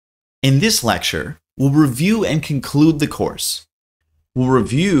In this lecture, we'll review and conclude the course. We'll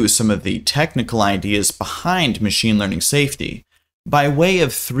review some of the technical ideas behind machine learning safety by way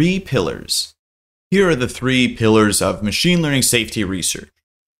of 3 pillars. Here are the 3 pillars of machine learning safety research.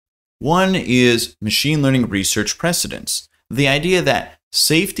 One is machine learning research precedents, the idea that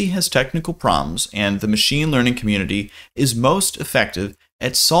safety has technical problems and the machine learning community is most effective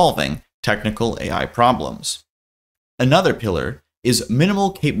at solving technical AI problems. Another pillar is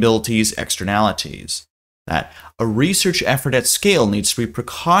minimal capabilities externalities, that a research effort at scale needs to be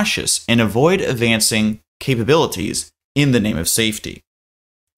precautious and avoid advancing capabilities in the name of safety.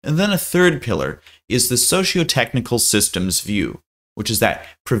 And then a third pillar is the socio-technical systems view, which is that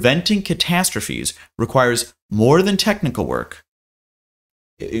preventing catastrophes requires more than technical work.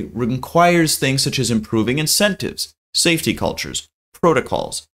 It requires things such as improving incentives, safety cultures,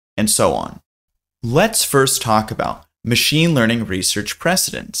 protocols, and so on. Let's first talk about machine learning research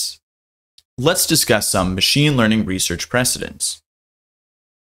precedents. Let's discuss some machine learning research precedents.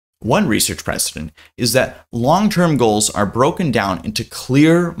 One research precedent is that long-term goals are broken down into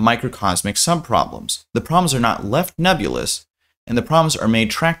clear microcosmic subproblems. The problems are not left nebulous, and the problems are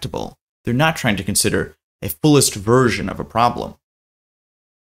made tractable. They're not trying to consider a fullest version of a problem.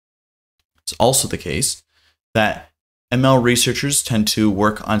 It's also the case that ML researchers tend to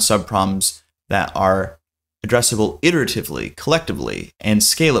work on subproblems that are addressable iteratively, collectively, and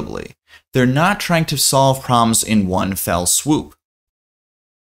scalably. They're not trying to solve problems in one fell swoop.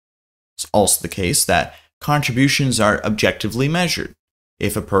 It's also the case that contributions are objectively measured.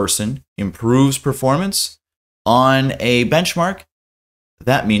 If a person improves performance on a benchmark,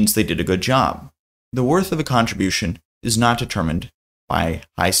 that means they did a good job. The worth of a contribution is not determined by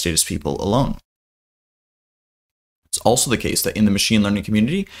high-status people alone. It's also the case that in the machine learning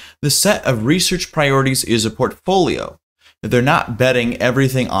community, the set of research priorities is a portfolio. They're not betting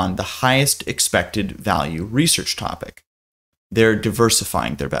everything on the highest expected value research topic. They're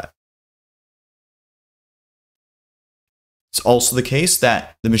diversifying their bet. It's also the case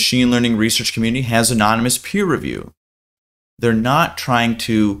that the machine learning research community has anonymous peer review. They're not trying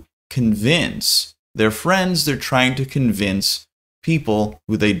to convince their friends, they're trying to convince people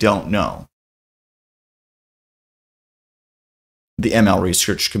who they don't know. The ML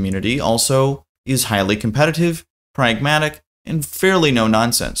research community also is highly competitive, pragmatic, and fairly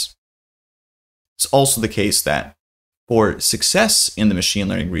no-nonsense. It's also the case that for success in the machine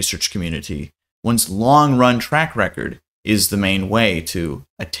learning research community, one's long-run track record is the main way to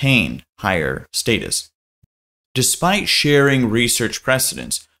attain higher status. Despite sharing research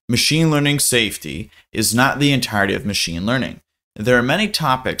precedents, machine learning safety is not the entirety of machine learning. There are many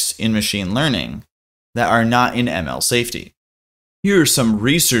topics in machine learning that are not in ML safety. Here are some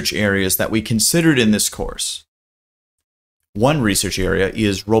research areas that we considered in this course. One research area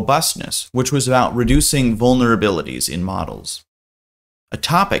is robustness, which was about reducing vulnerabilities in models. A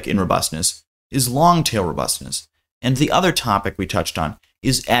topic in robustness is long-tail robustness, and the other topic we touched on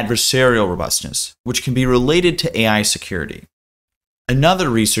is adversarial robustness, which can be related to AI security. Another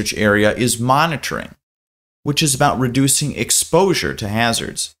research area is monitoring, which is about reducing exposure to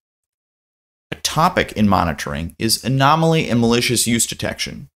hazards. A topic in monitoring is anomaly and malicious use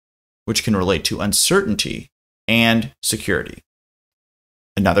detection, which can relate to uncertainty and security.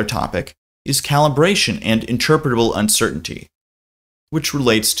 Another topic is calibration and interpretable uncertainty, which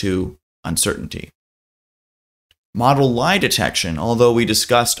relates to uncertainty. Model lie detection, although we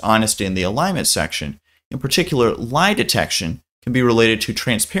discussed honesty in the alignment section, in particular, lie detection can be related to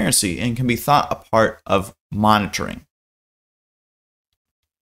transparency and can be thought a part of monitoring.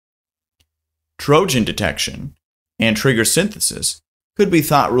 Trojan detection and trigger synthesis could be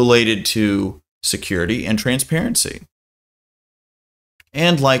thought related to security and transparency.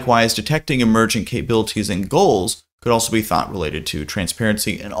 And likewise, detecting emergent capabilities and goals could also be thought related to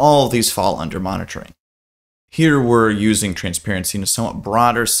transparency, and all of these fall under monitoring. Here we're using transparency in a somewhat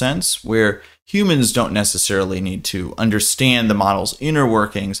broader sense, where humans don't necessarily need to understand the model's inner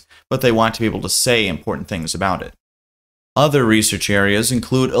workings, but they want to be able to say important things about it. Other research areas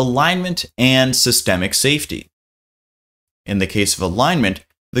include alignment and systemic safety. In the case of alignment,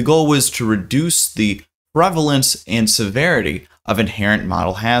 the goal was to reduce the prevalence and severity of inherent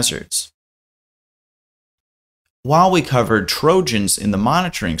model hazards. While we covered Trojans in the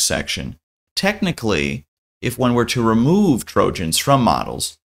monitoring section, technically, if one were to remove Trojans from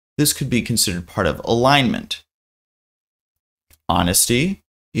models, this could be considered part of alignment. Honesty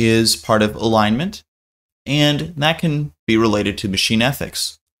is part of alignment, and that can be related to machine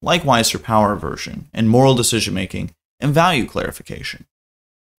ethics, likewise for power aversion and moral decision-making and value clarification.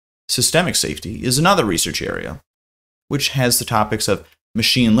 Systemic safety is another research area, which has the topics of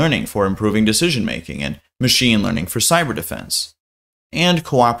machine learning for improving decision making and machine learning for cyber defense, and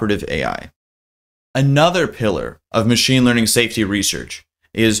cooperative AI. Another pillar of machine learning safety research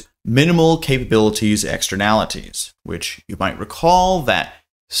is minimal capabilities externalities, which you might recall that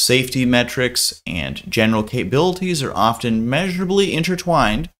safety metrics and general capabilities are often measurably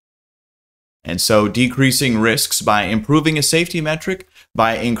intertwined. And so decreasing risks by improving a safety metric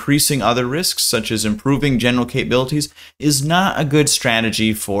by increasing other risks, such as improving general capabilities, is not a good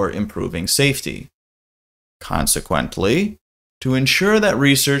strategy for improving safety. Consequently, to ensure that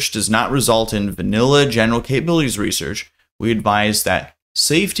research does not result in vanilla general capabilities research, we advise that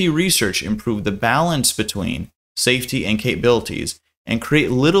safety research improve the balance between safety and capabilities and create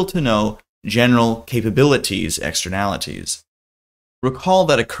little to no general capabilities externalities. Recall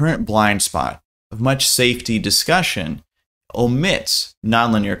that a current blind spot of much safety discussion omits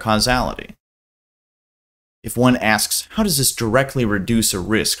nonlinear causality. If one asks, how does this directly reduce a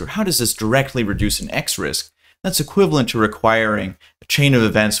risk, or how does this directly reduce an X risk, that's equivalent to requiring a chain of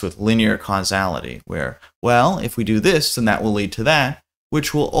events with linear causality, where, well, if we do this, then that will lead to that,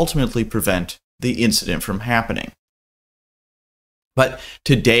 which will ultimately prevent the incident from happening. But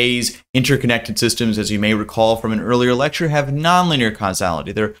today's interconnected systems, as you may recall from an earlier lecture, have nonlinear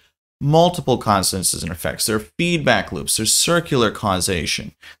causality. There are multiple causes and effects. There are feedback loops. There's circular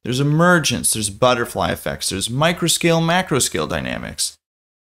causation. There's emergence. There's butterfly effects. There's microscale, macroscale dynamics,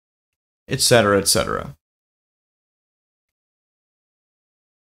 etc., etc.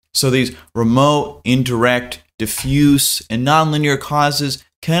 So these remote, indirect, diffuse, and nonlinear causes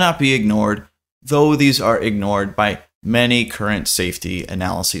cannot be ignored, though these are ignored by many current safety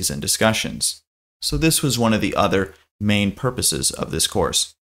analyses and discussions. So this was one of the other main purposes of this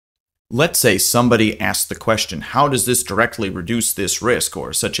course. Let's say somebody asks the question, how does this directly reduce this risk?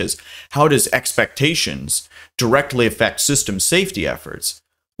 Or such as, how does expectations directly affect system safety efforts?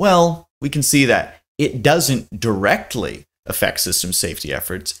 Well, we can see that it doesn't directly affect system safety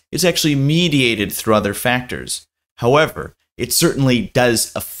efforts. It's actually mediated through other factors. However, it certainly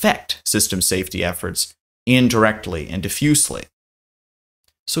does affect system safety efforts indirectly and diffusely.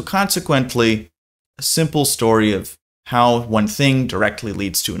 So consequently, a simple story of how one thing directly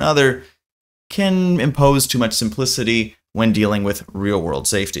leads to another can impose too much simplicity when dealing with real-world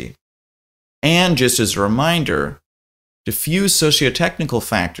safety. And just as a reminder, diffuse sociotechnical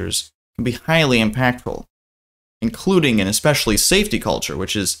factors can be highly impactful, including and especially safety culture,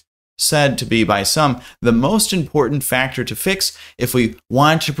 which is said to be by some the most important factor to fix if we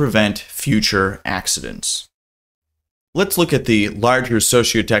want to prevent future accidents. Let's look at the larger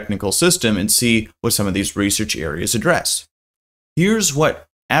sociotechnical system and see what some of these research areas address. Here's what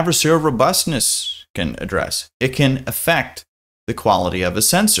adversarial robustness can address. It can affect the quality of a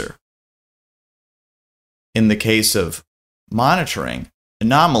sensor. In the case of monitoring,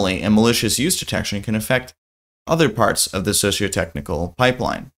 anomaly and malicious use detection can affect other parts of the sociotechnical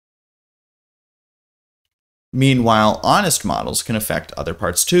pipeline. Meanwhile, honest models can affect other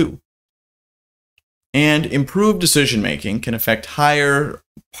parts too. And improved decision-making can affect higher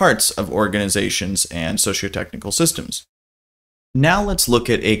parts of organizations and sociotechnical systems. Now let's look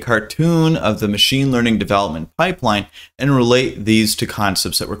at a cartoon of the machine learning development pipeline and relate these to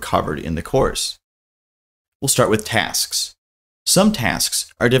concepts that were covered in the course. We'll start with tasks. Some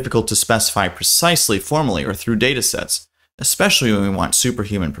tasks are difficult to specify precisely formally or through datasets, especially when we want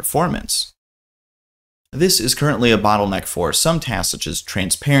superhuman performance. This is currently a bottleneck for some tasks such as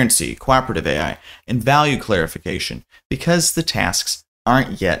transparency, cooperative AI, and value clarification because the tasks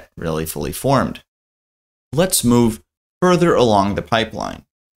aren't yet really fully formed. Let's move further along the pipeline.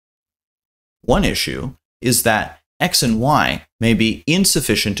 One issue is that X and Y may be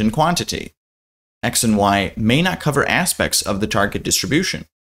insufficient in quantity. X and Y may not cover aspects of the target distribution.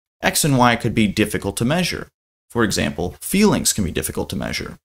 X and Y could be difficult to measure. For example, feelings can be difficult to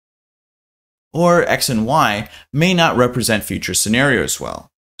measure. Or X and Y may not represent future scenarios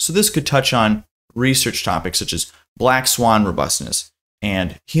well. So this could touch on research topics such as black swan robustness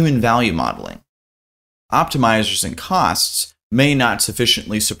and human value modeling. Optimizers and costs may not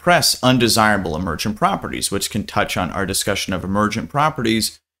sufficiently suppress undesirable emergent properties, which can touch on our discussion of emergent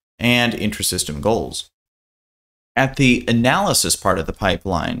properties and intrasystem goals. At the analysis part of the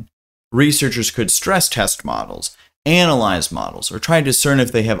pipeline, researchers could stress test models, analyze models, or try to discern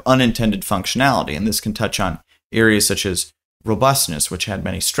if they have unintended functionality, and this can touch on areas such as robustness, which had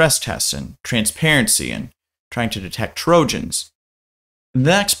many stress tests, and transparency, and trying to detect Trojans. The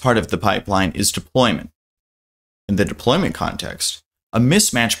next part of the pipeline is deployment. In the deployment context, a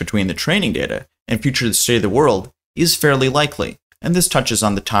mismatch between the training data and future state of the world is fairly likely, and this touches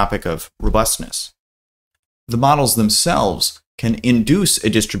on the topic of robustness. The models themselves can induce a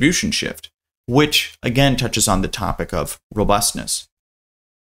distribution shift, which again touches on the topic of robustness.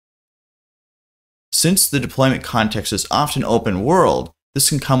 Since the deployment context is often open world, this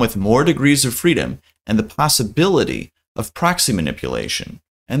can come with more degrees of freedom and the possibility of proxy manipulation,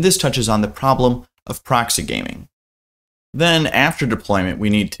 and this touches on the problem of proxy gaming. Then, after deployment, we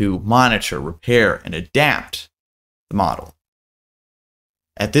need to monitor, repair, and adapt the model.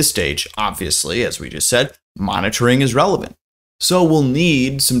 At this stage, obviously, as we just said, monitoring is relevant. So we'll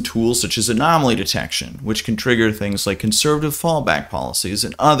need some tools such as anomaly detection, which can trigger things like conservative fallback policies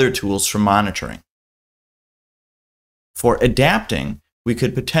and other tools for monitoring. For adapting, we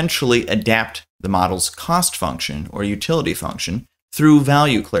could potentially adapt the model's cost function or utility function through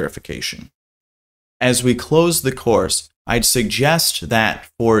value clarification. As we close the course, I'd suggest that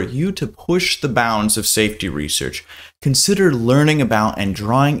for you to push the bounds of safety research, consider learning about and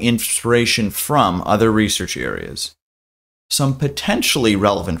drawing inspiration from other research areas. Some potentially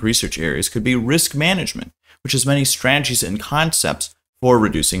relevant research areas could be risk management, which has many strategies and concepts for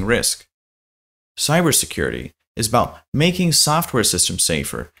reducing risk. Cybersecurity is about making software systems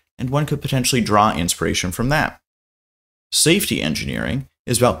safer, and one could potentially draw inspiration from that. Safety engineering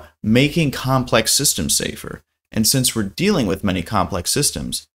is about making complex systems safer, and since we're dealing with many complex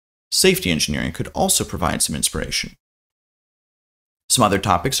systems, safety engineering could also provide some inspiration. Some other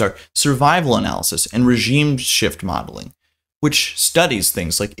topics are survival analysis and regime shift modeling, which studies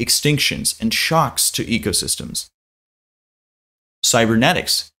things like extinctions and shocks to ecosystems.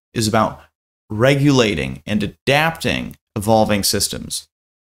 Cybernetics is about regulating and adapting evolving systems.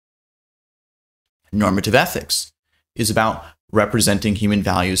 Normative ethics is about representing human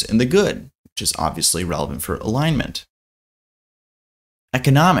values in the good, which is obviously relevant for alignment.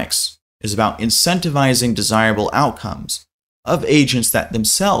 Economics is about incentivizing desirable outcomes of agents that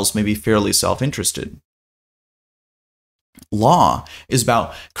themselves may be fairly self-interested. Law is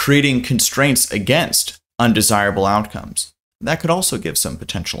about creating constraints against undesirable outcomes. That could also give some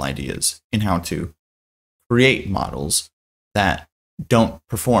potential ideas in how to create models that don't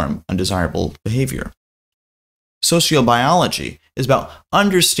perform undesirable behavior. Sociobiology is about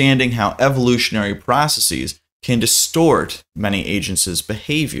understanding how evolutionary processes can distort many agents'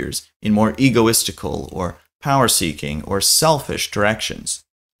 behaviors in more egoistical or power-seeking or selfish directions.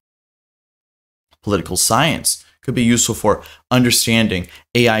 Political science could be useful for understanding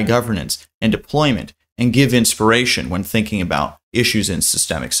AI governance and deployment and give inspiration when thinking about issues in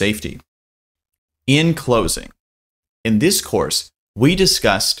systemic safety. In closing, in this course, we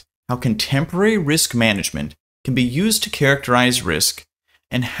discussed how contemporary risk management can be used to characterize risk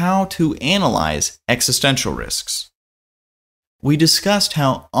and how to analyze existential risks. We discussed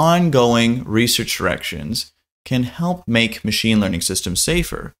how ongoing research directions can help make machine learning systems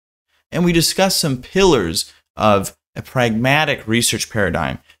safer, and we discussed some pillars of a pragmatic research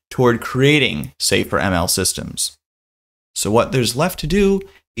paradigm toward creating safer ML systems. So what there's left to do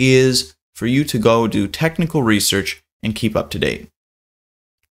is for you to go do technical research and keep up to date.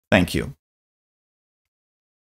 Thank you.